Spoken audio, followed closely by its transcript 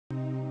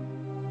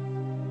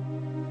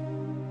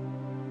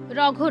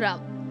रघुराव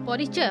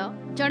परिचय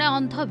जड़े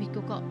अंध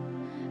भिक्षुक।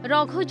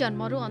 रघु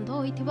जन्मरू अंध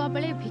होइथिबा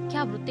बेले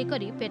भिक्षावृत्ति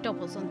करी पेट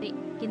पोषंती,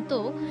 किंतु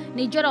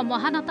निजर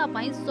महानता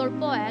पाई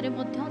स्वल्प आय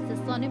से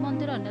शनि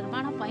मंदिर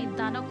निर्माण पाई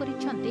दान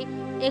करिसेंती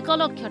 1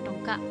 लाख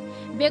टंका।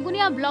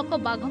 बेगुनिया ब्लॉक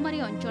बाघमारी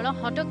अंचल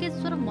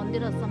हटकेश्वर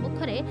मंदिर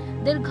सम्मुखरे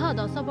दीर्घ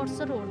 10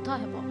 वर्षर ऊर्ध्व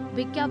हेब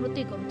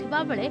भिक्षावृत्ति करुथिबा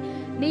बेले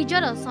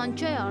निजर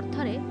संचय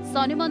अर्थरे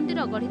शनि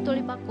मंदिर गढ़ी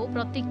तोलिबाको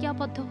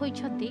प्रतिज्ञाबद्ध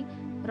होइछंती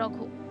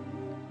रघु।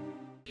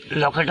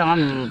 लक्षे टका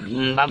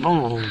बाबू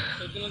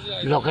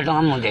लक्षे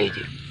टका मुझे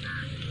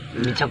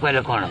मिछ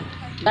कहले कौन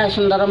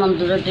सुंदर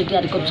मंदिर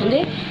तैयारी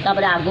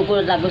कर आगु को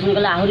लागुन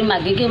कले आहरी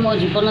मागिकी मो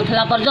जीवन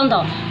था पर्यंत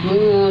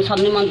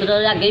शनि मंदिर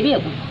आगेबी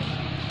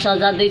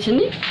 50,000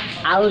 देनी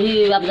आहरी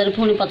बाबद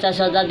पुणी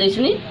 50,000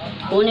 देनी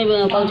पुणी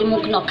कौन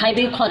मुझे न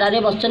खाई खरारे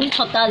बसुँच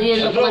छता जी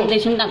लोक मैंने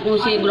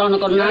सी ग्रहण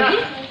करना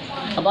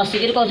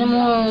बसिक कौन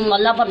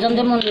मल्ला पर्यंत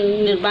मुझे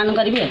निर्माण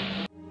करी।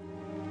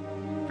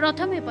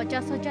 प्रथमे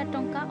 50,000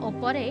 टंका और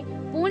परे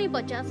पुणी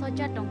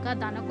 50,000 टंका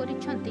दान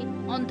करिसेंती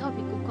अंध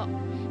भिक्षुक।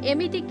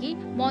 एमिति कि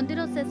मंदिर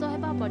शेष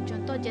हेबा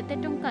पर्यंत जेते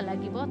टंका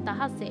लागिबो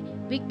ताहा से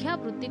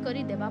भिक्षावृत्ति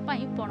करी देबा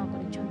पई पण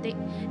करिसेंती।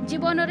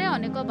 जीवन रे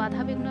अनेक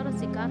बाधा विघ्नर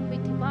शिकार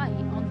होइथिबा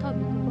एही अंध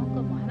भिक्षुकक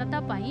महानता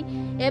पई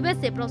एबे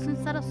से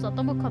प्रशंसार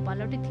शतमुख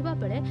पालटिथिबा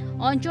बेले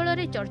अंचल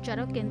रे चर्चार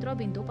केंद्र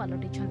बिंदु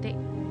पालटिछंती।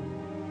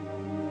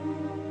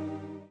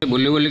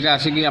 बुली बुलिक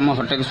आसिक आम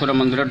हटकेश्वर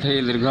मंदिर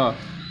ठे दीर्घ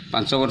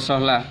 5 वर्ष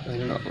है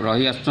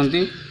रही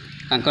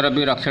आसर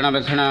भी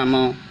रक्षणाबेक्षण आम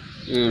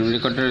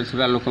निकट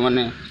में लोक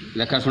मैंने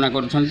देखाशुना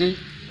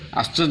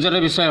करश्चर्यर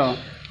विषय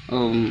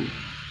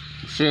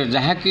से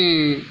जहाँकि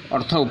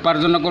अर्थ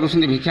उपार्जन कर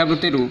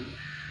भिक्षावृत्ति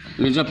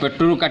निज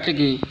पेटू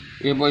काटिकी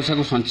ये पैसा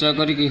को संचय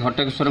करी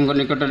हटकेश्वर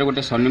निकट में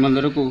गोटे शनि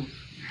मंदिर को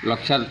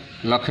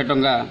लक्षे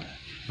टंका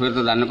हुए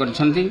तो दान कर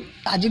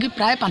आज की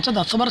प्राय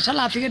 5-10 वर्ष है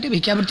आसिक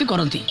भिक्षावृत्ति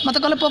करती मत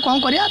कहले पो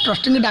कौन करिया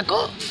ट्रस्टी डाक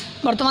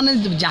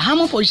बर्तमान जहाँ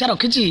मो पैसा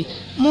रखी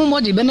मो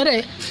जीवन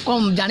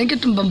में जाणिक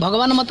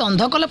भगवान मत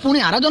अंध कले पुणी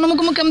आर जन्म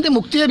को मुझे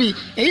मुक्ति हेबी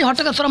यही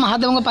हटकेश्वर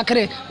महादेव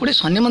पाखे गोटे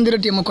शनि मंदिर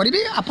टी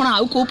करी आप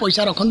आउ कौ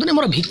पैसा रखुनी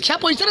मोर भिक्षा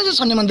पैसा से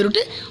शनि मंदिर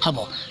टी हम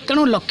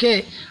तेणु लक्षे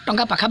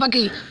टंका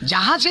पाखापाखि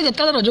जहाँ से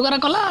जिते रोजगार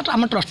कला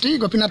आम ट्रस्टी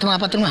गोपीनाथ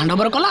महापात्र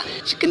हैंडओवर कला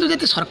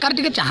कि सरकार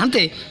टी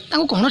चाहते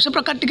कौन से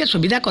प्रकार टी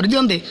सुविधा कर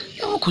दिंते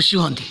खुशी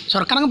हमें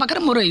सरकार पाखे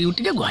मोर यू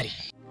टी गुहारी।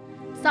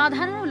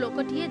 साधारण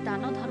लोकटिए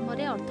दान धर्म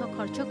रे अर्थ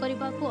खर्च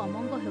करने को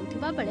अमंग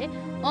हेउथिबा बेले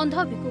अंध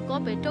भिक्षुक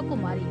पेट को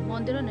मारी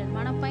मंदिर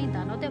निर्माण पई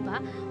दान देवा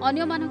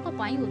अन्य मानक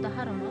पई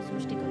उदाहरण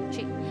सृष्टि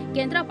करिछि।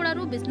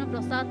 केन्द्रापड़ारू विष्णु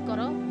प्रसाद कर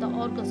द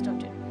ऑर्गेस्ट्रा।